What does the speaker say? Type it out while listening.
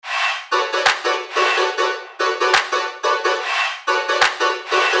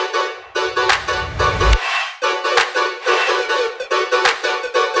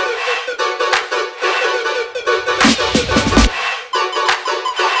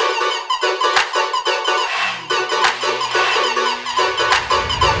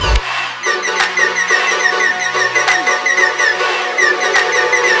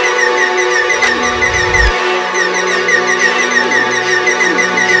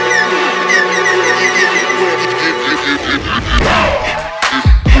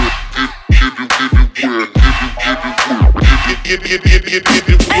When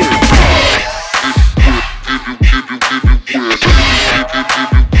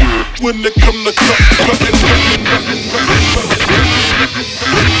they come to cutting.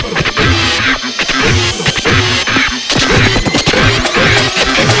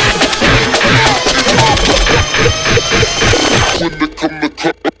 When they come to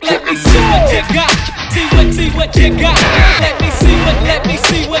cutting. Let me see what you got. See what you got. Let me see what you got.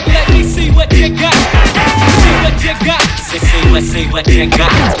 See what you got. See what you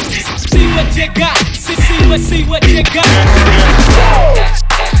got. See what you got. See what you got.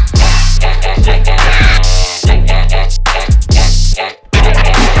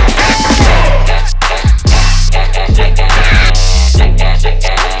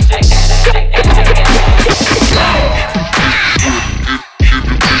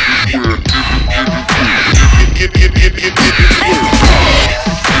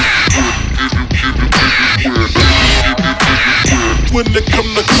 When they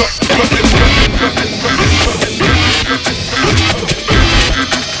come to cutting.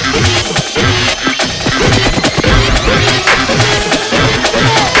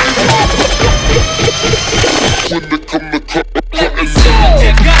 When they come to cutting. Let me see what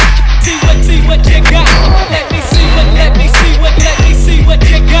you got. See what you got. Let me see what you got. See what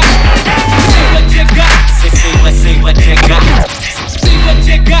you got. See what you got. See what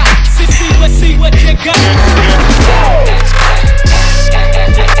you got. See what you got.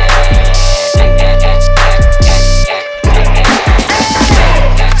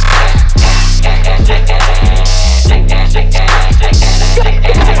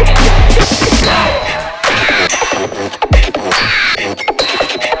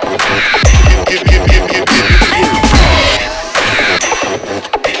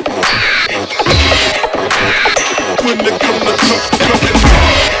 When they come to cutting.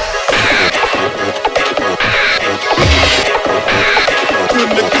 When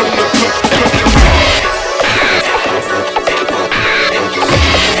they come to cutting.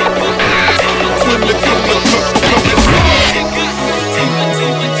 When they come to cutting.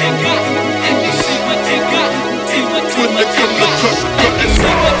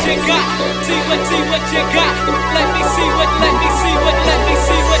 See what you got. Let me see what you got.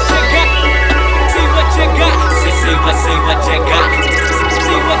 See what you got. See what you got. See what you got. See what you got.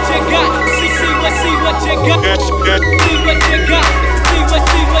 See what you got. See what you got.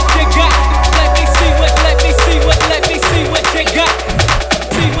 Let me see what you got.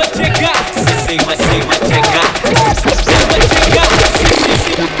 See what you got. See what you got. See what you got. See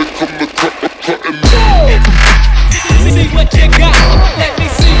what you got. Let me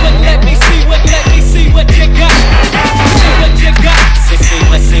see what you got. See what you got.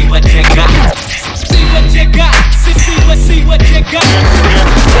 See what you got. See what you got. See what you got.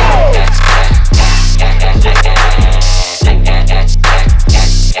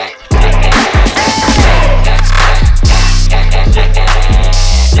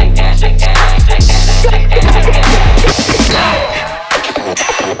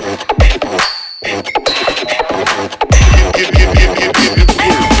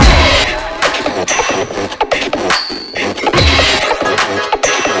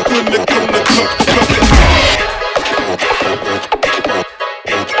 When they come to cutting.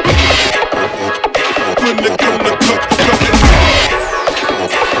 When they come to cutting. When they come to cutting.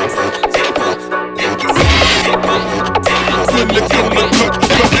 See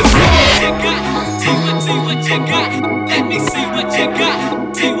what you got. Let me see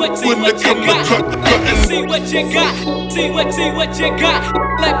what you got. See what you got.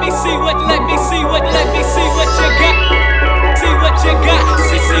 Let me see what you got. See what you got. Let me see what you got. See what you got.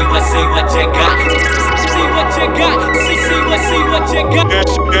 See what you got.